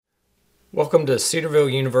Welcome to Cedarville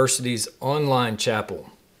University's online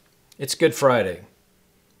chapel. It's Good Friday.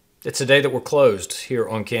 It's a day that we're closed here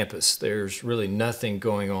on campus. There's really nothing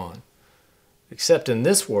going on. Except in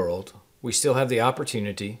this world, we still have the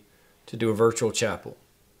opportunity to do a virtual chapel.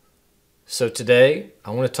 So today,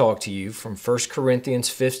 I want to talk to you from 1 Corinthians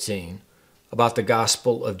 15 about the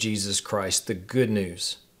gospel of Jesus Christ, the good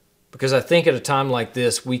news. Because I think at a time like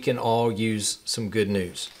this, we can all use some good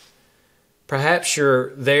news. Perhaps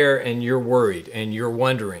you're there and you're worried and you're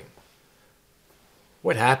wondering,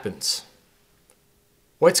 what happens?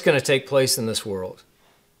 What's going to take place in this world?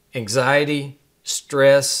 Anxiety,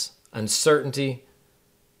 stress, uncertainty.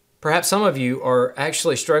 Perhaps some of you are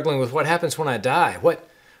actually struggling with what happens when I die. What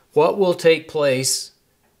will take place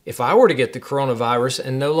if I were to get the coronavirus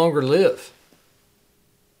and no longer live?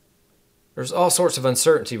 There's all sorts of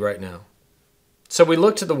uncertainty right now. So we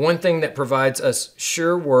look to the one thing that provides us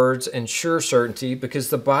sure words and sure certainty, because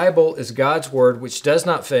the Bible is God's word which does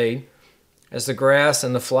not fade, as the grass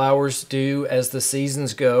and the flowers do as the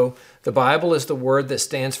seasons go. The Bible is the word that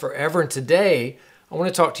stands forever. And today, I want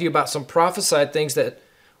to talk to you about some prophesied things that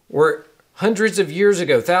were hundreds of years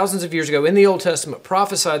ago, thousands of years ago in the Old Testament,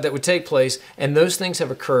 prophesied that would take place, and those things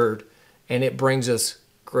have occurred, and it brings us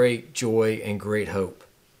great joy and great hope.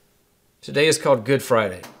 Today is called Good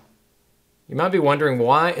Friday. You might be wondering,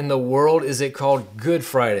 why in the world is it called Good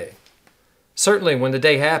Friday? Certainly when the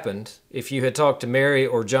day happened, if you had talked to Mary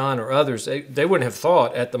or John or others, they wouldn't have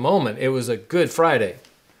thought at the moment it was a Good Friday.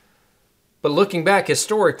 But looking back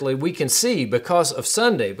historically, we can see because of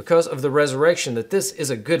Sunday, because of the resurrection, that this is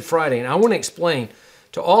a Good Friday. And I want to explain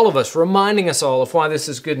to all of us, reminding us all of why this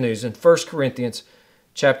is good news in 1 Corinthians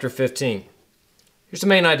chapter 15. Here's the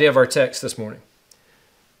main idea of our text this morning.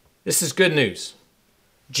 This is good news.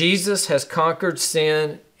 Jesus has conquered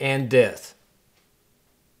sin and death.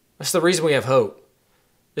 That's the reason we have hope.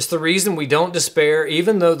 It's the reason we don't despair,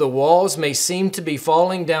 even though the walls may seem to be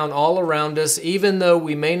falling down all around us, even though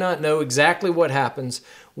we may not know exactly what happens.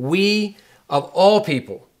 We, of all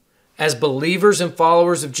people, as believers and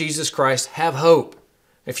followers of Jesus Christ, have hope.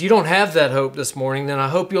 If you don't have that hope this morning, then I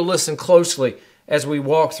hope you'll listen closely as we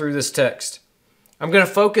walk through this text. I'm going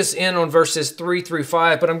to focus in on verses 3 through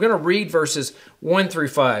 5, but I'm going to read verses 1 through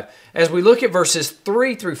 5. As we look at verses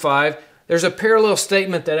 3 through 5, there's a parallel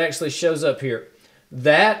statement that actually shows up here.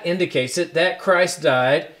 That indicates it, that Christ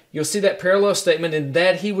died. You'll see that parallel statement in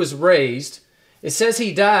that he was raised. It says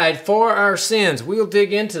he died for our sins. We'll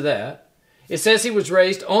dig into that. It says he was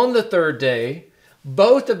raised on the third day.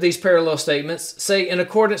 Both of these parallel statements say in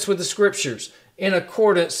accordance with the Scriptures. In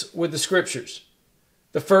accordance with the Scriptures.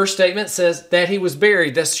 The first statement says that he was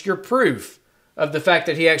buried. That's your proof of the fact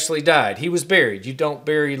that he actually died. He was buried. You don't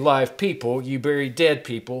bury live people. You bury dead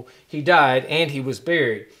people. He died and he was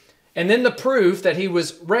buried. And then the proof that he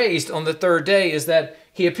was raised on the third day is that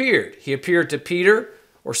he appeared. He appeared to Peter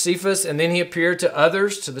or Cephas, and then he appeared to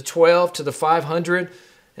others, to the 12, to the 500,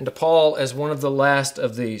 and to Paul as one of the last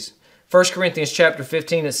of these. 1 Corinthians chapter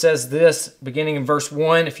 15, it says this, beginning in verse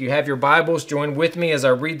 1. If you have your Bibles, join with me as I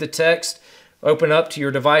read the text. Open up to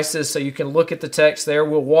your devices so you can look at the text there.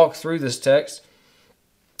 We'll walk through this text.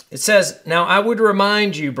 It says, "Now I would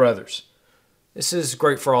remind you, brothers." This is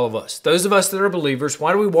great for all of us. Those of us that are believers,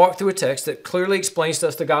 why do we walk through a text that clearly explains to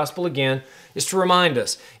us the gospel again? It's to remind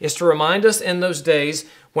us. It's to remind us in those days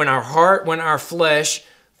when our heart, when our flesh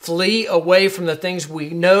flee away from the things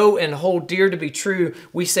we know and hold dear to be true.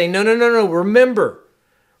 We say, no, remember.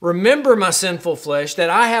 Remember, my sinful flesh, that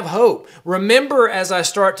I have hope. Remember, as I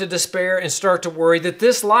start to despair and start to worry, that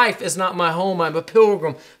this life is not my home. I'm a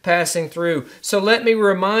pilgrim passing through. So let me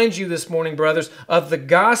remind you this morning, brothers, of the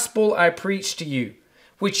gospel I preached to you,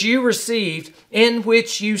 which you received, in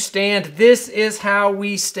which you stand. This is how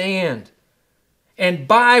we stand, and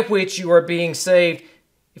by which you are being saved,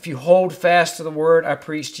 if you hold fast to the word I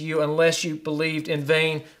preached to you, unless you believed in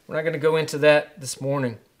vain. We're not going to go into that this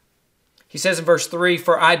morning. He says in verse 3,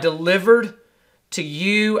 "For I delivered to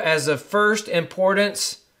you as of first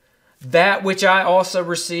importance that which I also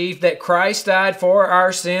received, that Christ died for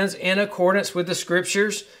our sins in accordance with the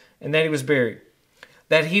Scriptures, and that he was buried.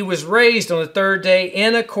 That he was raised on the third day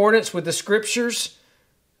in accordance with the Scriptures,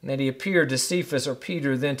 and that he appeared to Cephas or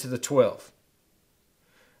Peter, then to the 12.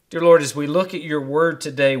 Dear Lord, as we look at your word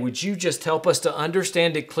today, would you just help us to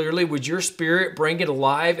understand it clearly? Would your Spirit bring it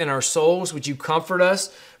alive in our souls? Would you comfort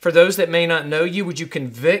us? For those that may not know you, would you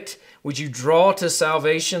convict? Would you draw to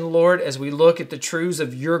salvation, Lord, as we look at the truths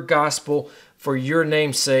of your gospel for your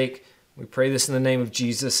name's sake? We pray this in the name of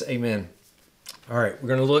Jesus. Amen. All right, we're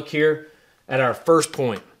going to look here at our first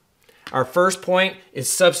point. Our first point is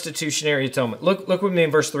substitutionary atonement. Look with me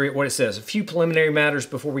in verse 3 at what it says. A few preliminary matters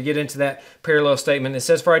before we get into that parallel statement. It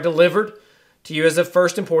says, "For I delivered to you as of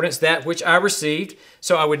first importance that which I received."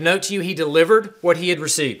 So I would note to you, he delivered what he had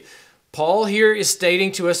received. Paul here is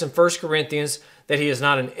stating to us in 1 Corinthians that he is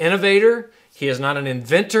not an innovator, he is not an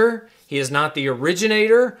inventor, he is not the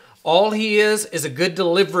originator. All he is a good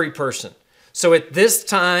delivery person. So at this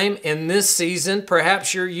time, in this season,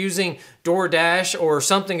 perhaps you're using DoorDash or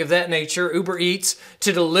something of that nature, Uber Eats,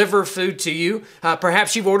 to deliver food to you.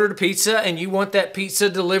 Perhaps you've ordered a pizza and you want that pizza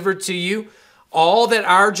delivered to you. All that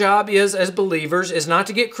our job is as believers is not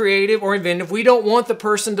to get creative or inventive. We don't want the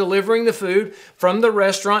person delivering the food from the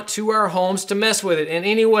restaurant to our homes to mess with it in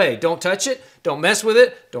any way. Don't touch it. Don't mess with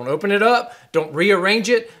it. Don't open it up. Don't rearrange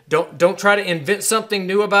it. Don't try to invent something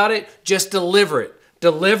new about it. Just deliver it.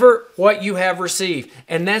 Deliver what you have received.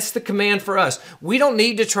 And that's the command for us. We don't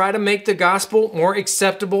need to try to make the gospel more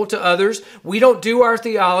acceptable to others. We don't do our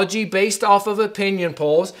theology based off of opinion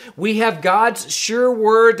polls. We have God's sure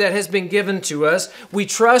word that has been given to us. We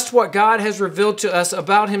trust what God has revealed to us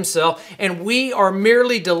about himself, and we are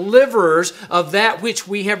merely deliverers of that which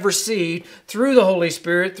we have received through the Holy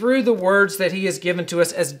Spirit, through the words that he has given to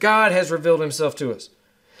us as God has revealed himself to us.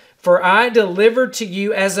 "For I delivered to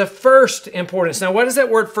you as of first importance." Now, what does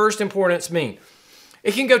that word first importance mean?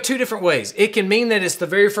 It can go two different ways. It can mean that it's the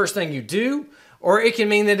very first thing you do, or it can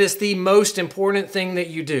mean that it's the most important thing that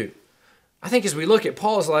you do. I think as we look at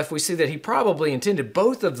Paul's life, we see that he probably intended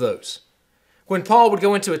both of those. When Paul would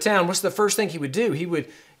go into a town, what's the first thing he would do? He would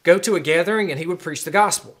go to a gathering and he would preach the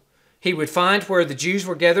gospel. He would find where the Jews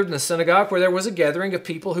were gathered in the synagogue, where there was a gathering of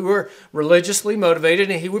people who were religiously motivated,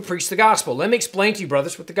 and he would preach the gospel. Let me explain to you,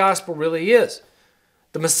 brothers, what the gospel really is.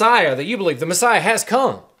 The Messiah that you believe, the Messiah has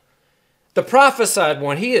come. The prophesied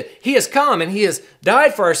one, he has come, and he has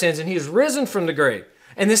died for our sins, and he has risen from the grave.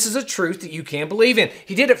 And this is a truth that you can believe in.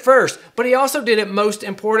 He did it first, but he also did it most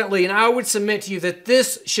importantly. And I would submit to you that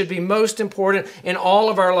this should be most important in all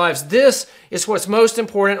of our lives. This is what's most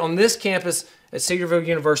important on this campus at Cedarville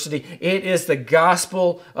University. It is the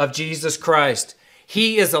gospel of Jesus Christ.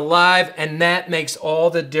 He is alive, and that makes all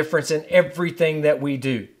the difference in everything that we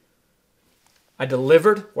do. I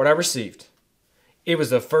delivered what I received. It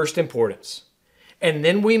was of first importance. And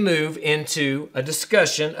then we move into a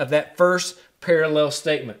discussion of that first parallel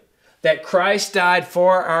statement, that Christ died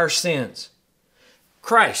for our sins.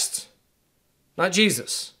 Christ, not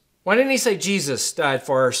Jesus. Why didn't he say Jesus died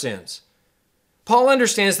for our sins? Paul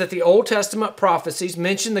understands that the Old Testament prophecies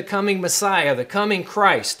mention the coming Messiah, the coming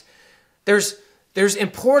Christ. There's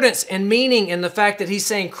importance and meaning in the fact that he's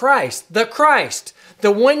saying Christ,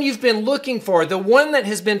 the one you've been looking for, the one that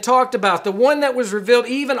has been talked about, the one that was revealed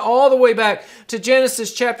even all the way back to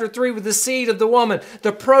Genesis chapter 3 with the seed of the woman,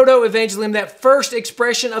 the proto-evangelium, that first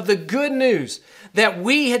expression of the good news that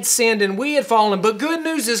we had sinned and we had fallen, but good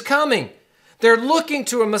news is coming. They're looking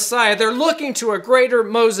to a Messiah. They're looking to a greater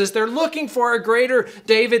Moses. They're looking for a greater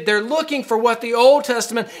David. They're looking for what the Old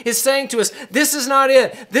Testament is saying to us. This is not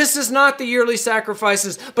it. This is not the yearly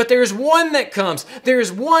sacrifices, but there is one that comes. There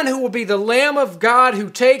is one who will be the Lamb of God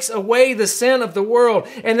who takes away the sin of the world.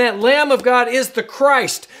 And that Lamb of God is the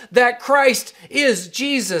Christ. That Christ is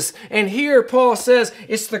Jesus. And here Paul says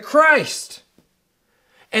it's the Christ.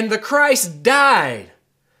 And the Christ died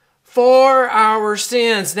for our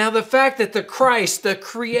sins. Now, the fact that the Christ, the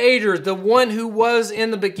Creator, the one who was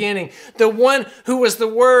in the beginning, the one who was the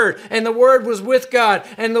Word, and the Word was with God,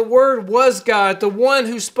 and the Word was God, the one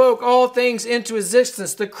who spoke all things into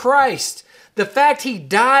existence, the Christ, the fact he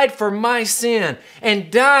died for my sin and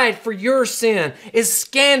died for your sin is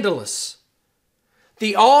scandalous.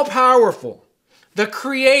 The all-powerful, the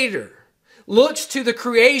Creator, looks to the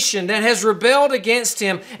creation that has rebelled against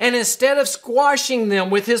him, and instead of squashing them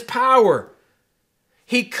with his power,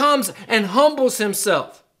 he comes and humbles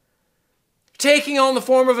himself, taking on the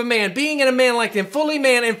form of a man, being in a man like them, fully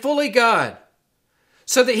man and fully God,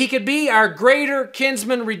 so that he could be our greater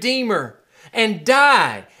kinsman redeemer and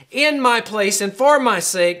die in my place and for my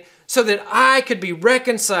sake, so that I could be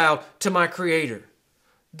reconciled to my Creator.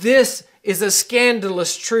 This is a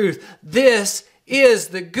scandalous truth. This is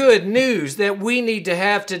the good news that we need to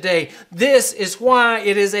have today. This is why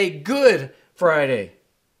it is a Good Friday.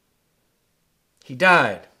 He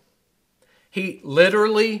died. He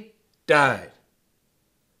literally died.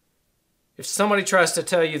 If somebody tries to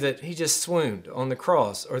tell you that he just swooned on the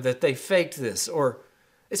cross, or that they faked this, or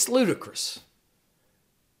it's ludicrous.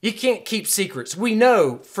 You can't keep secrets. We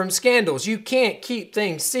know from scandals you can't keep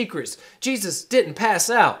things secrets. Jesus didn't pass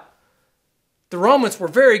out. The Romans were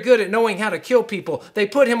very good at knowing how to kill people. They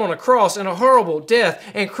put him on a cross in a horrible death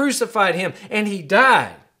and crucified him, and he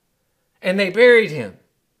died. and they buried him.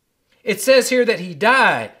 It says here that he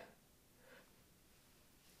died.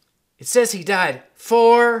 It says he died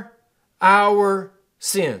for our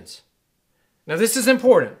sins. Now this is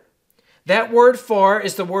important. That word for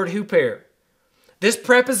is the word huper. This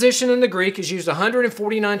preposition in the Greek is used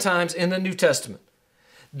 149 times in the New Testament.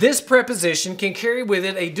 This preposition can carry with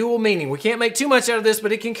it a dual meaning. We can't make too much out of this,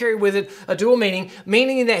 but it can carry with it a dual meaning,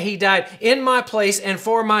 meaning that he died in my place and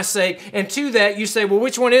for my sake. And to that, you say, well,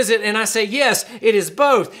 which one is it? And I say, yes, it is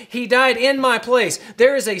both. He died in my place.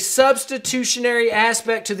 There is a substitutionary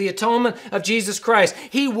aspect to the atonement of Jesus Christ.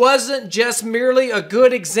 He wasn't just merely a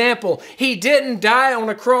good example. He didn't die on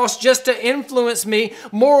a cross just to influence me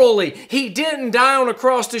morally. He didn't die on a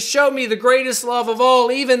cross to show me the greatest love of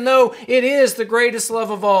all, even though it is the greatest love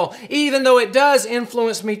of all, even though it does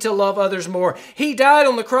influence me to love others more. He died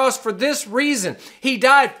on the cross for this reason. He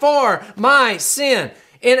died for my sin.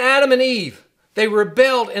 In Adam and Eve, they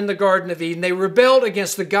rebelled in the Garden of Eden. They rebelled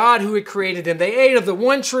against the God who had created them. They ate of the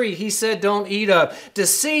one tree he said don't eat of,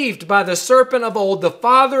 deceived by the serpent of old, the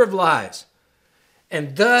father of lies.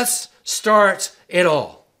 And thus starts it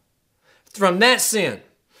all. From that sin,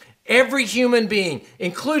 every human being,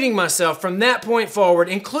 including myself, from that point forward,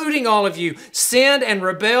 including all of you, sinned and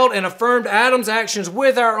rebelled and affirmed Adam's actions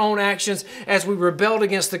with our own actions as we rebelled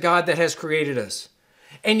against the God that has created us.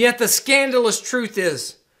 And yet the scandalous truth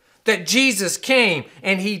is that Jesus came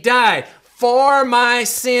and he died for my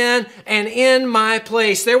sin and in my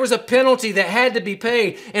place. There was a penalty that had to be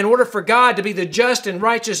paid in order for God to be the just and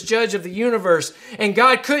righteous judge of the universe. And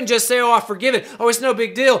God couldn't just say, oh, I forgive it. Oh, it's no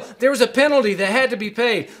big deal. There was a penalty that had to be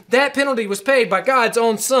paid. That penalty was paid by God's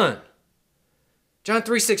own Son. John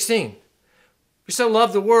 3:16. He so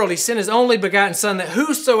loved the world, he sent his only begotten Son, that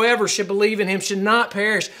whosoever should believe in him should not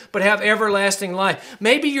perish, but have everlasting life.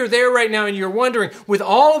 Maybe you're there right now and you're wondering, with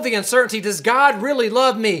all of the uncertainty, does God really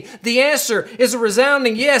love me? The answer is a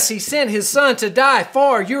resounding yes. He sent his Son to die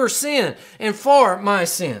for your sin and for my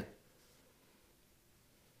sin.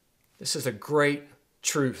 This is a great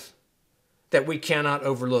truth that we cannot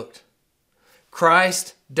overlook.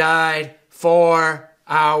 Christ died for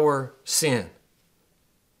our sin.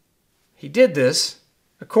 He did this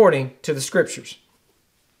according to the Scriptures.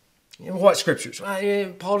 What Scriptures?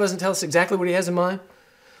 Paul doesn't tell us exactly what he has in mind,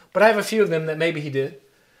 but I have a few of them that maybe he did.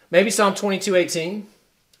 Maybe Psalm 22:18,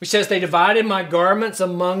 which says, they divided my garments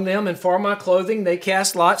among them, and for my clothing they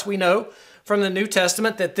cast lots. We know from the New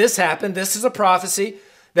Testament that this happened. This is a prophecy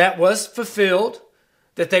that was fulfilled,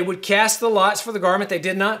 that they would cast the lots for the garment. They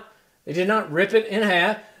did not rip it in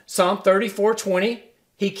half. Psalm 34:20.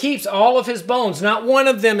 He keeps all of his bones. Not one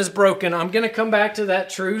of them is broken. I'm going to come back to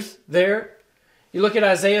that truth there. You look at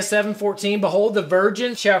Isaiah 7:14. Behold, the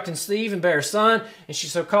virgin shall conceive and bear a son, and she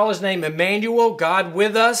shall call his name Emmanuel, God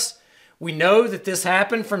with us. We know that this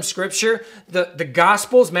happened from Scripture. The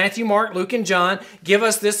Gospels, Matthew, Mark, Luke, and John, give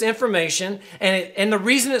us this information. And the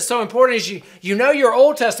reason it's so important is you know your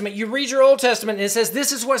Old Testament. You read your Old Testament and it says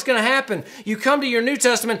this is what's going to happen. You come to your New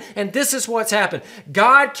Testament and this is what's happened.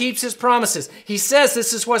 God keeps his promises. He says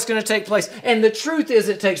this is what's going to take place. And the truth is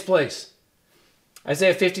it takes place.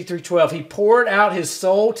 Isaiah 53:12, he poured out his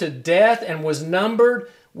soul to death and was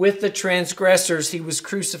numbered with the transgressors. He was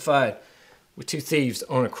crucified with two thieves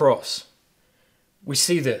on a cross. We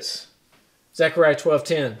see this. Zechariah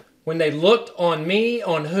 12:10. When they looked on me,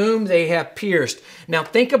 on whom they have pierced. Now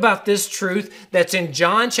think about this truth that's in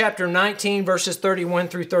John chapter 19, verses 31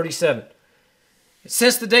 through 37.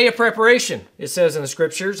 Since the day of preparation, it says in the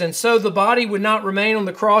Scriptures, and so the body would not remain on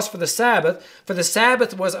the cross for the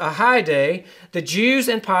Sabbath was a high day, the Jews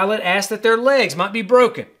and Pilate asked that their legs might be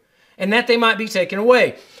broken, and that they might be taken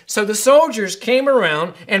away. So the soldiers came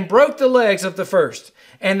around and broke the legs of the first,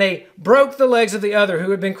 and they broke the legs of the other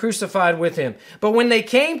who had been crucified with him. But when they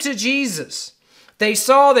came to Jesus, they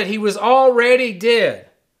saw that he was already dead.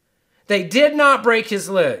 They did not break his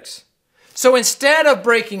legs. So instead of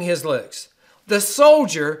breaking his legs, the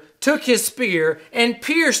soldier took his spear and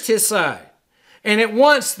pierced his side. And at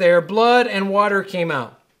once there blood and water came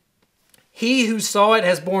out. He who saw it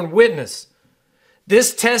has borne witness.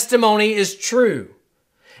 This testimony is true.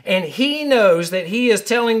 And he knows that he is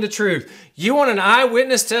telling the truth. You want an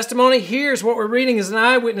eyewitness testimony? Here's what we're reading is an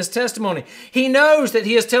eyewitness testimony. He knows that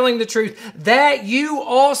he is telling the truth, that you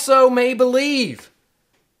also may believe.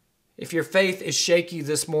 If your faith is shaky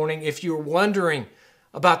this morning, if you're wondering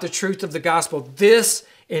about the truth of the gospel, this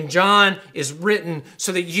in John is written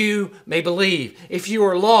so that you may believe. If you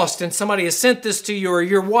are lost and somebody has sent this to you, or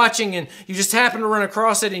you're watching and you just happen to run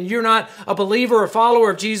across it and you're not a believer or follower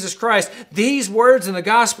of Jesus Christ, these words in the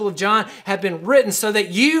Gospel of John have been written so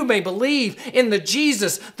that you may believe in the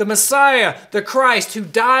Jesus, the Messiah, the Christ who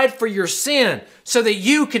died for your sin so that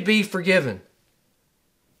you could be forgiven.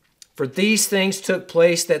 For these things took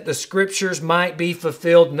place that the Scriptures might be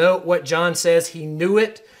fulfilled. Note what John says. He knew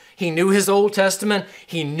it. He knew his Old Testament.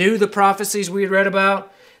 He knew the prophecies we had read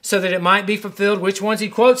about so that it might be fulfilled. Which ones he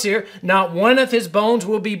quotes here? Not one of his bones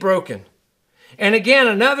will be broken. And again,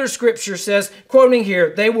 another scripture says, quoting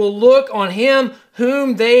here, they will look on him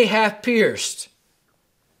whom they have pierced.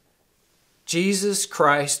 Jesus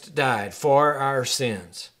Christ died for our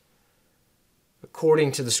sins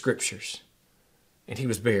according to the Scriptures, and he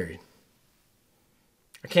was buried.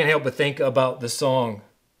 I can't help but think about the song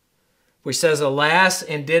which says, alas,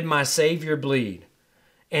 and did my Savior bleed,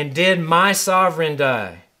 and did my sovereign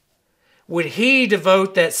die? Would he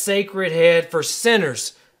devote that sacred head for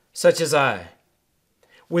sinners such as I?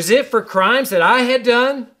 Was it for crimes that I had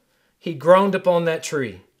done? He groaned upon that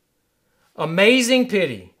tree. Amazing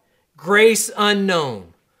pity, grace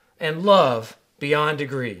unknown, and love beyond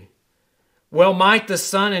degree. Well might the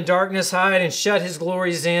sun in darkness hide and shut his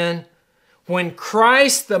glories in, when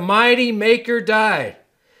Christ the mighty Maker died,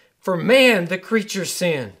 for man the creature's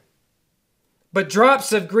sin. But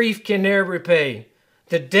drops of grief can ne'er repay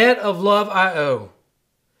the debt of love I owe.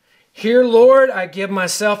 Here, Lord, I give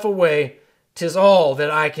myself away, 'tis all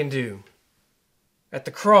that I can do. At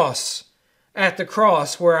the cross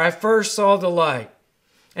where I first saw the light,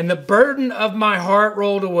 and the burden of my heart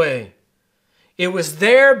rolled away, it was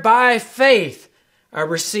there by faith I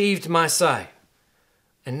received my sight,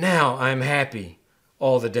 and now I am happy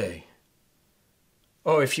all the day.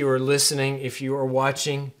 Oh, if you are listening, if you are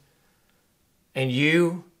watching, and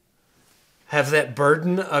you have that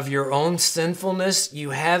burden of your own sinfulness, you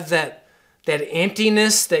have that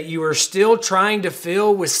emptiness that you are still trying to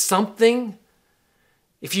fill with something.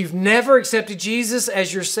 If you've never accepted Jesus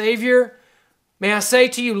as your Savior, may I say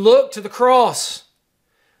to you, look to the cross.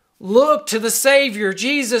 Look to the Savior,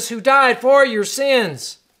 Jesus, who died for your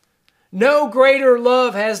sins. No greater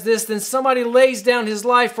love has this than somebody lays down his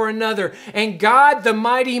life for another. And God, the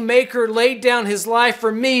mighty Maker, laid down his life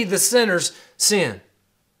for me, the sinner's sin.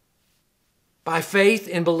 By faith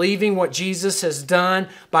in believing what Jesus has done,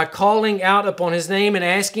 by calling out upon his name and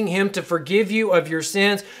asking him to forgive you of your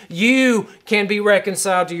sins, you can be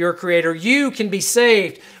reconciled to your Creator. You can be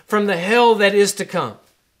saved from the hell that is to come.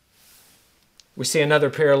 We see another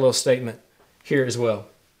parallel statement here as well.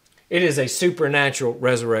 It is a supernatural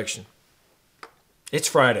resurrection. It's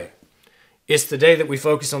Friday. It's the day that we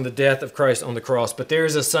focus on the death of Christ on the cross, but there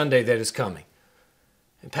is a Sunday that is coming.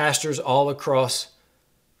 And pastors all across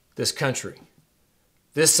this country,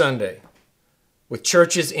 this Sunday, with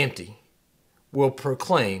churches empty, will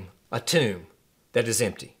proclaim a tomb that is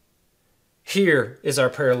empty. Here is our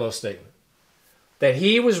parallel statement. That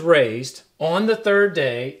he was raised on the third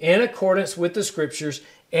day in accordance with the Scriptures,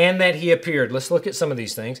 and that he appeared. Let's look at some of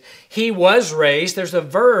these things. He was raised. There's a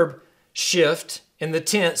verb shift in the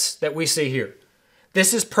tense that we see here.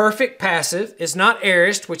 This is perfect passive. It's not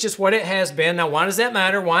aorist, which is what it has been. Now, why does that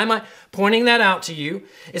matter? Why am I pointing that out to you?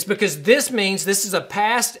 It's because this means this is a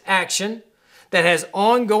past action that has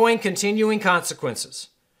ongoing, continuing consequences.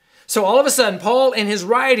 So all of a sudden, Paul, in his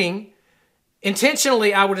writing,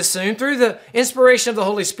 intentionally, I would assume, through the inspiration of the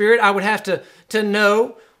Holy Spirit, I would have to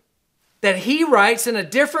know that he writes in a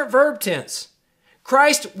different verb tense.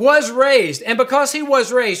 Christ was raised, and because he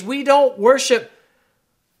was raised, we don't worship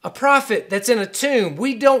a prophet that's in a tomb.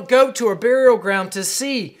 We don't go to a burial ground to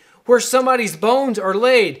see where somebody's bones are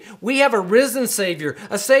laid. We have a risen Savior,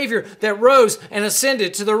 a Savior that rose and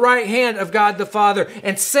ascended to the right hand of God the Father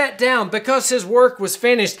and sat down because his work was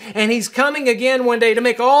finished. And he's coming again one day to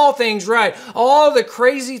make all things right. All the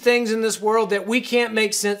crazy things in this world that we can't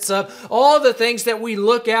make sense of, all the things that we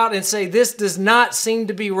look out and say, this does not seem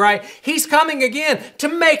to be right. He's coming again to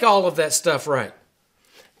make all of that stuff right.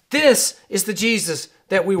 This is the Jesus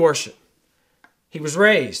that we worship. He was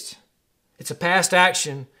raised. It's a past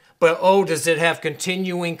action, but oh, does it have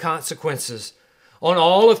continuing consequences on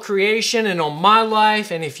all of creation and on my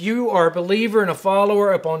life, and if you are a believer and a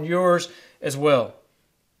follower, upon yours as well.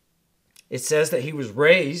 It says that he was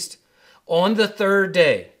raised on the third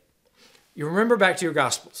day. You remember back to your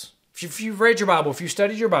Gospels. If you've read your Bible, if you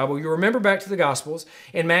studied your Bible, you remember back to the Gospels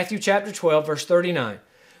in Matthew chapter 12, verse 39.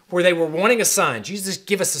 Where they were wanting a sign. Jesus,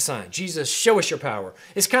 give us a sign. Jesus, show us your power.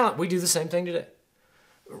 It's kind of like we do the same thing today.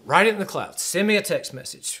 Write it in the clouds. Send me a text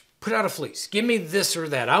message. Put out a fleece. Give me this or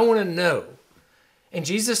that. I want to know. And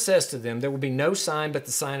Jesus says to them, there will be no sign but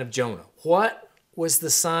the sign of Jonah. What was the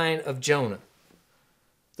sign of Jonah?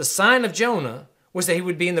 The sign of Jonah was that he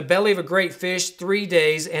would be in the belly of a great fish 3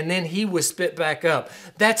 days, and then he was spit back up.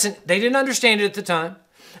 They didn't understand it at the time.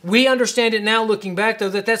 We understand it now looking back, though,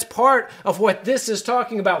 that that's part of what this is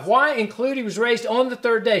talking about. Why include he was raised on the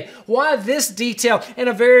third day? Why this detail in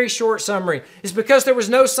a very short summary? Is because there was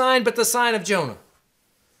no sign but the sign of Jonah.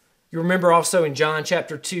 You remember also in John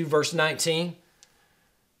chapter 2, verse 19,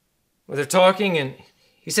 where they're talking and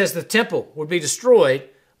he says the temple would be destroyed,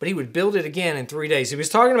 but he would build it again in 3 days. He was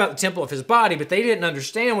talking about the temple of his body, but they didn't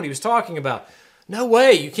understand what he was talking about. No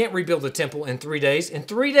way, you can't rebuild the temple in 3 days. In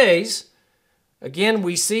 3 days, again,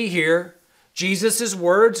 we see here, Jesus'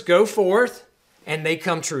 words go forth and they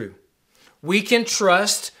come true. We can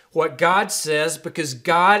trust what God says because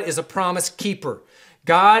God is a promise keeper.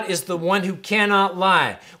 God is the one who cannot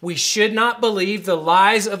lie. We should not believe the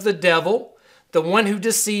lies of the devil, the one who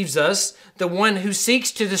deceives us, the one who seeks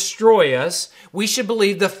to destroy us. We should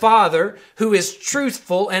believe the Father who is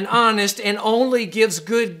truthful and honest and only gives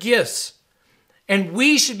good gifts. And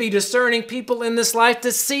we should be discerning people in this life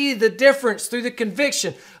to see the difference through the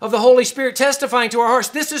conviction of the Holy Spirit testifying to our hearts.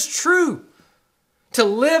 This is true. To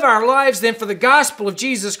live our lives then for the gospel of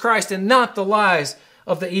Jesus Christ and not the lies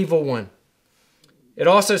of the evil one. It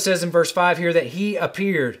also says in verse 5 here that he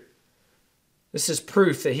appeared. This is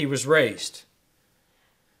proof that he was raised.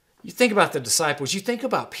 You think about the disciples. You think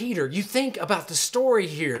about Peter. You think about the story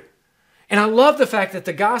here. And I love the fact that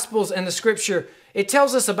the Gospels and the Scripture, it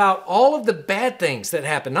tells us about all of the bad things that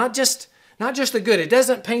happen, not just the good. It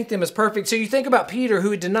doesn't paint them as perfect. So you think about Peter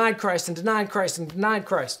who had denied Christ and denied Christ and denied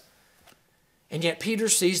Christ. And yet Peter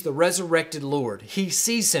sees the resurrected Lord. He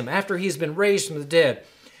sees him after he has been raised from the dead.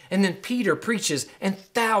 And then Peter preaches and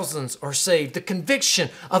thousands are saved. The conviction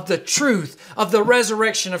of the truth of the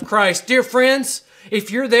resurrection of Christ. Dear friends,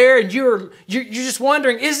 if you're there and you're just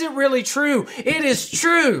wondering, is it really true? It is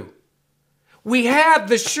true. We have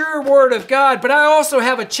the sure word of God, but I also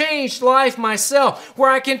have a changed life myself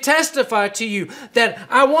where I can testify to you that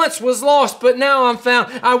I once was lost, but now I'm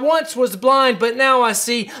found. I once was blind, but now I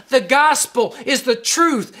see. The gospel is the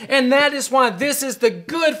truth, and that is why this is the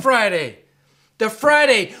Good Friday. The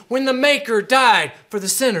Friday when the Maker died for the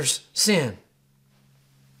sinner's sin.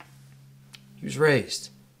 He was raised.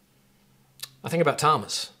 I think about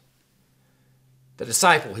Thomas, the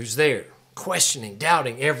disciple who's there, questioning,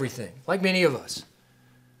 doubting everything, like many of us.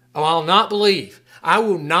 Oh, I'll not believe. I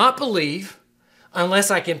will not believe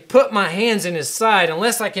unless I can put my hands in his side,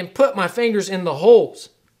 unless I can put my fingers in the holes.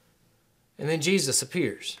 And then Jesus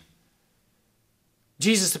appears.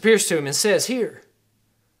 Jesus appears to him and says, here,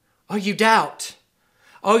 oh, you doubt.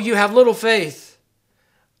 Oh, you have little faith.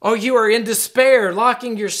 Oh, you are in despair,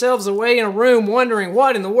 locking yourselves away in a room, wondering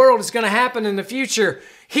what in the world is going to happen in the future.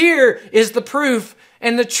 Here is the proof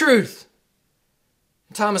and the truth.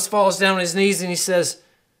 Thomas falls down on his knees and he says,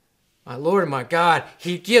 my Lord and my God.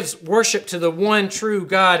 He gives worship to the one true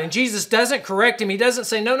God. And Jesus doesn't correct him. He doesn't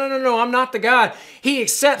say, no, I'm not the God. He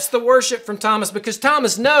accepts the worship from Thomas because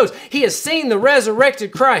Thomas knows he has seen the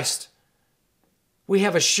resurrected Christ. We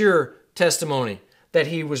have a sure testimony that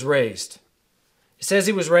he was raised. It says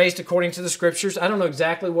he was raised according to the Scriptures. I don't know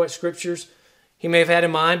exactly what Scriptures he may have had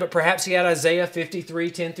in mind, but perhaps he had Isaiah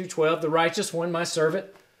 53, 10 through 12. The righteous one, my servant,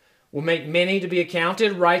 will make many to be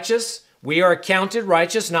accounted righteous. We are accounted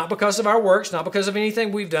righteous, not because of our works, not because of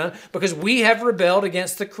anything we've done, because we have rebelled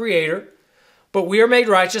against the Creator. But we are made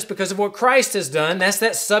righteous because of what Christ has done. That's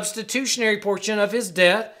that substitutionary portion of his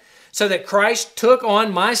death. So that Christ took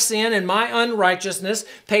on my sin and my unrighteousness,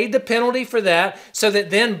 paid the penalty for that, so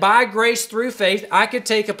that then by grace through faith, I could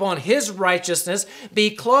take upon his righteousness,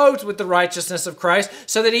 be clothed with the righteousness of Christ,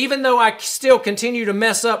 so that even though I still continue to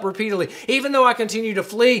mess up repeatedly, even though I continue to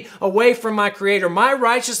flee away from my Creator, my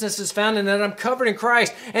righteousness is found in that I'm covered in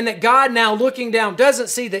Christ, and that God now looking down doesn't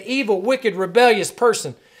see the evil, wicked, rebellious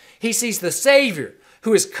person. He sees the Savior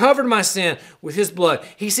who has covered my sin with his blood.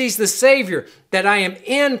 He sees the Savior, that I am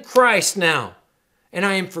in Christ now, and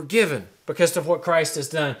I am forgiven because of what Christ has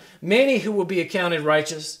done. Many who will be accounted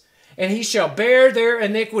righteous, and he shall bear their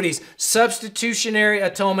iniquities. Substitutionary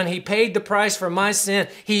atonement. He paid the price for my sin.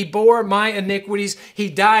 He bore my iniquities. He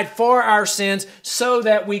died for our sins so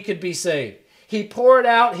that we could be saved. He poured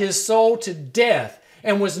out his soul to death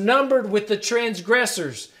and was numbered with the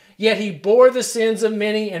transgressors. Yet he bore the sins of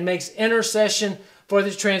many and makes intercession for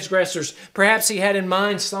the transgressors. Perhaps he had in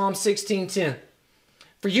mind Psalm 16:10.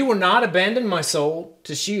 For you will not abandon my soul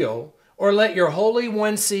to Sheol, or let your Holy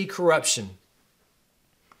One see corruption.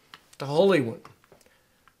 The Holy One.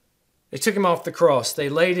 They took him off the cross. They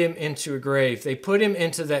laid him into a grave. They put him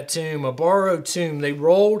into that tomb, a borrowed tomb. They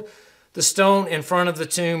rolled the stone in front of the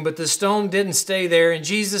tomb, but the stone didn't stay there, and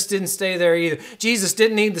Jesus didn't stay there either. Jesus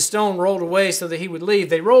didn't need the stone rolled away so that he would leave.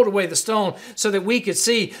 They rolled away the stone so that we could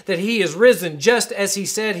see that he is risen just as he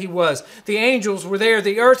said he was. The angels were there.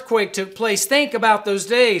 The earthquake took place. Think about those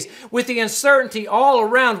days with the uncertainty all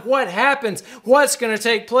around what happens, what's going to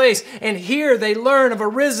take place. And here they learn of a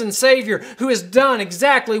risen Savior who has done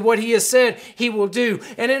exactly what he has said he will do.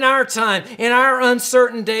 And in our time, in our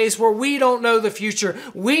uncertain days where we don't know the future,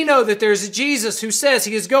 we know that there's a Jesus who says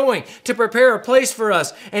he is going to prepare a place for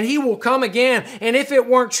us and he will come again. And if it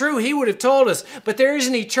weren't true, he would have told us. But there is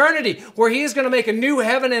an eternity where he is going to make a new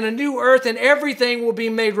heaven and a new earth and everything will be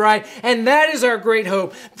made right. And that is our great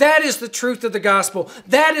hope. That is the truth of the gospel.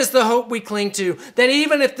 That is the hope we cling to. That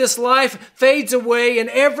even if this life fades away and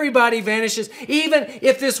everybody vanishes, even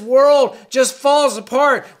if this world just falls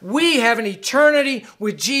apart, we have an eternity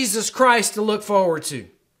with Jesus Christ to look forward to.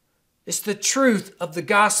 It's the truth of the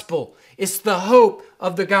gospel. It's the hope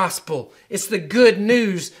of the gospel. It's the good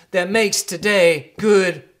news that makes today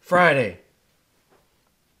Good Friday.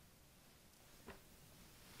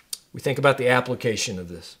 We think about the application of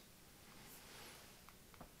this.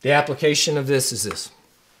 The application of this is this.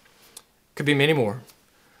 Could be many more.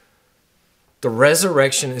 The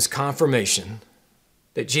resurrection is confirmation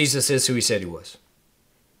that Jesus is who he said he was.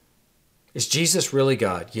 Is Jesus really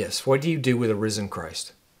God? Yes. What do you do with a risen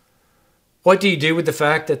Christ? What do you do with the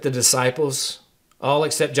fact that the disciples, all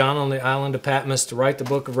except John on the island of Patmos to write the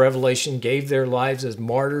book of Revelation, gave their lives as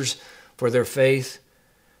martyrs for their faith?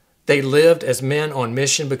 They lived as men on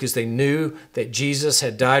mission because they knew that Jesus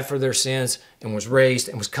had died for their sins and was raised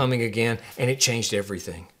and was coming again, and it changed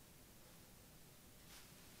everything.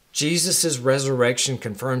 Jesus' resurrection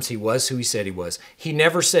confirms he was who he said he was. He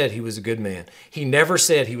never said he was a good man. He never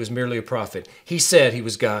said he was merely a prophet. He said he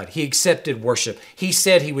was God. He accepted worship. He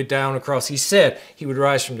said he would die on a cross. He said he would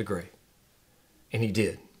rise from the grave. And he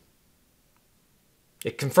did.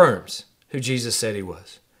 It confirms who Jesus said he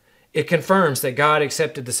was. It confirms that God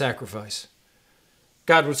accepted the sacrifice.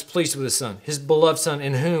 God was pleased with his Son, his beloved Son,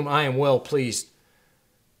 in whom I am well pleased.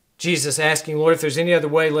 Jesus asking, Lord, if there's any other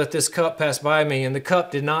way, let this cup pass by me. And the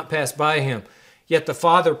cup did not pass by him. Yet the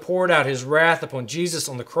Father poured out his wrath upon Jesus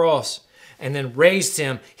on the cross and then raised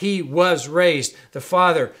him. He was raised. The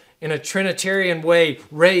Father, in a Trinitarian way,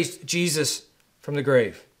 raised Jesus from the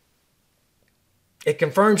grave. It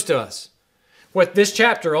confirms to us what this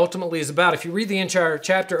chapter ultimately is about. If you read the entire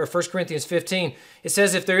chapter of 1 Corinthians 15, it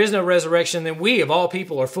says, if there is no resurrection, then we of all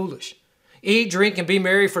people are foolish. Eat, drink, and be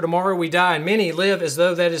merry, for tomorrow we die. And many live as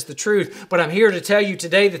though that is the truth. But I'm here to tell you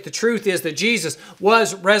today that the truth is that Jesus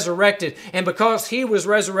was resurrected. And because he was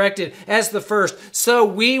resurrected as the first, so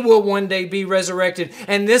we will one day be resurrected.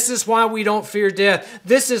 And this is why we don't fear death.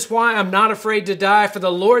 This is why I'm not afraid to die for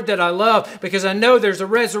the Lord that I love, because I know there's a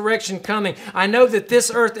resurrection coming. I know that this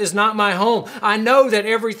earth is not my home. I know that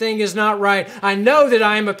everything is not right. I know that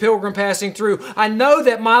I am a pilgrim passing through. I know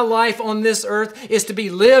that my life on this earth is to be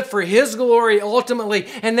lived for his glory ultimately,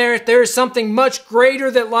 and there is something much greater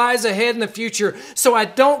that lies ahead in the future. So I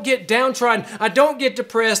don't get downtrodden, I don't get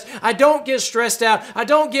depressed, I don't get stressed out, I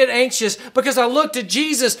don't get anxious, because I look to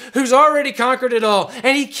Jesus who's already conquered it all,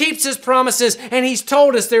 and he keeps his promises, and he's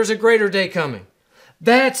told us there's a greater day coming.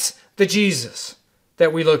 That's the Jesus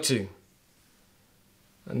that we look to.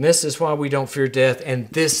 And this is why we don't fear death, and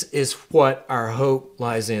this is what our hope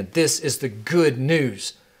lies in. This is the good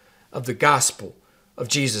news of the gospel of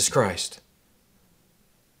Jesus Christ.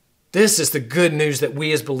 This is the good news that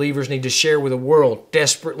we as believers need to share with a world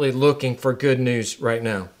desperately looking for good news right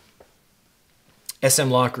now. S.M.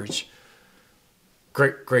 Lockridge,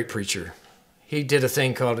 great preacher. He did a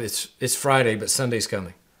thing called It's Friday, but Sunday's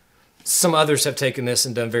Coming. Some others have taken this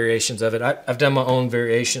and done variations of it. I've done my own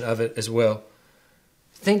variation of it as well.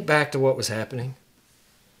 Think back to what was happening.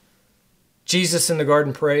 Jesus in the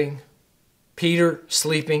garden praying, Peter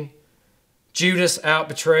sleeping, Judas out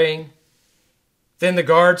betraying. Then the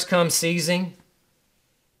guards come seizing.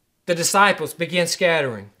 The disciples begin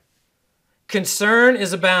scattering. Concern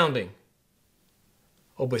is abounding.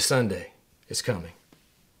 Oh, but Sunday is coming.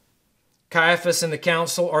 Caiaphas and the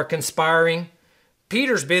council are conspiring.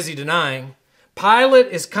 Peter's busy denying. Pilate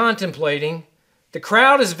is contemplating. The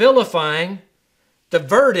crowd is vilifying. The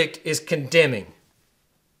verdict is condemning.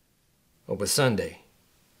 Oh, but Sunday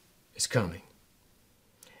is coming.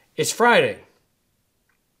 It's Friday.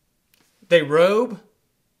 They robe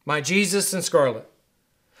my Jesus in scarlet.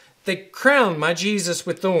 They crown my Jesus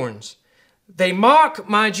with thorns. They mock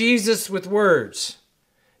my Jesus with words.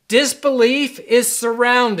 Disbelief is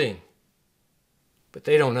surrounding, but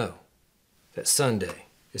they don't know. that Sunday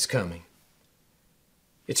is coming.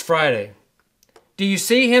 It's Friday. Do you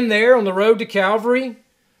see him there on the road to Calvary?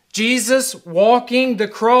 Jesus walking the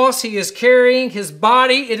cross. He is carrying his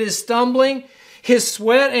body. It is stumbling. His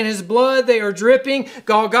sweat and his blood, they are dripping.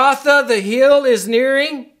 Golgotha, the hill, is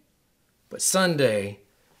nearing. But Sunday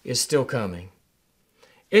is still coming.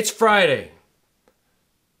 It's Friday.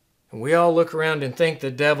 And we all look around and think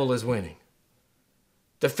the devil is winning.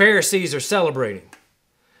 The Pharisees are celebrating.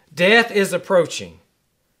 Death is approaching.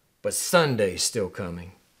 But Sunday is still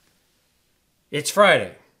coming. It's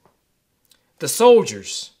Friday. The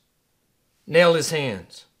soldiers nail his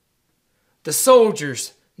hands. The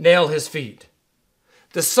soldiers nail his feet.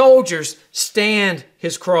 The soldiers stand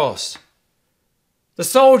his cross. The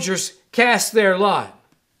soldiers cast their lot.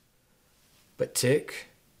 But tick,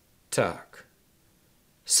 tock,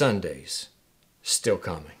 Sunday's still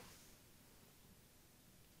coming.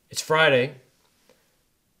 It's Friday.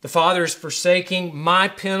 The Father is forsaking my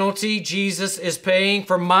penalty. Jesus is paying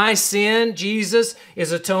for my sin. Jesus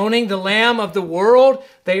is atoning. The Lamb of the world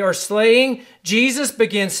they are slaying. Jesus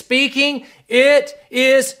begins speaking. It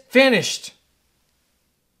is finished.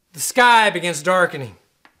 The sky begins darkening.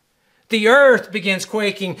 The earth begins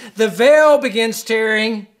quaking. The veil begins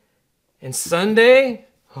tearing. And Sunday,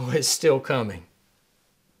 it's still coming.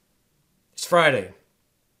 It's Friday.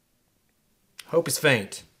 Hope is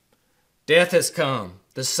faint. Death has come.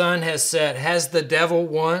 The sun has set. Has the devil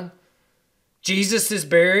won? Jesus is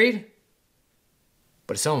buried.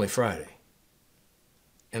 But it's only Friday.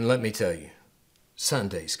 And let me tell you,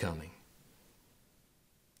 Sunday's coming.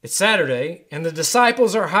 It's Saturday, and the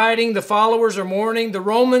disciples are hiding. The followers are mourning. The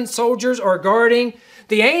Roman soldiers are guarding.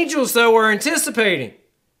 The angels, though, are anticipating.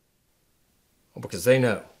 Well, because they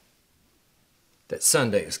know that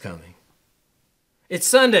Sunday is coming. It's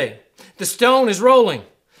Sunday. The stone is rolling.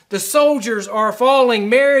 The soldiers are falling.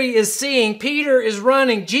 Mary is seeing. Peter is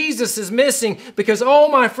running. Jesus is missing. Because, oh,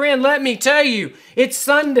 my friend, let me tell you, it's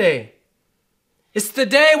Sunday. It's the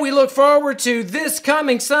day we look forward to, this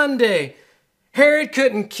coming Sunday. Herod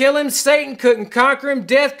couldn't kill him. Satan couldn't conquer him.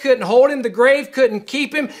 Death couldn't hold him. The grave couldn't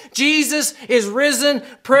keep him. Jesus is risen.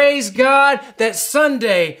 Praise God that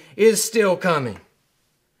Sunday is still coming.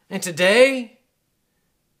 And today,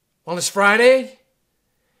 on this Friday,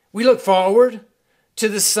 we look forward to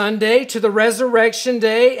the Sunday, to the resurrection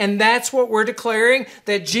day, and that's what we're declaring,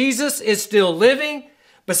 that Jesus is still living.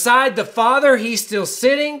 Beside the Father, he's still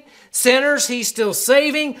sitting. Sinners, he's still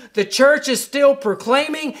saving. The church is still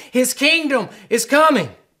proclaiming. His kingdom is coming.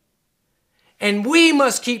 And we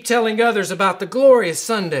must keep telling others about the glorious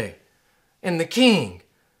Sunday and the King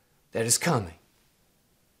that is coming.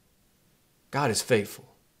 God is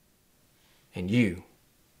faithful, and you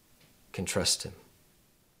can trust him.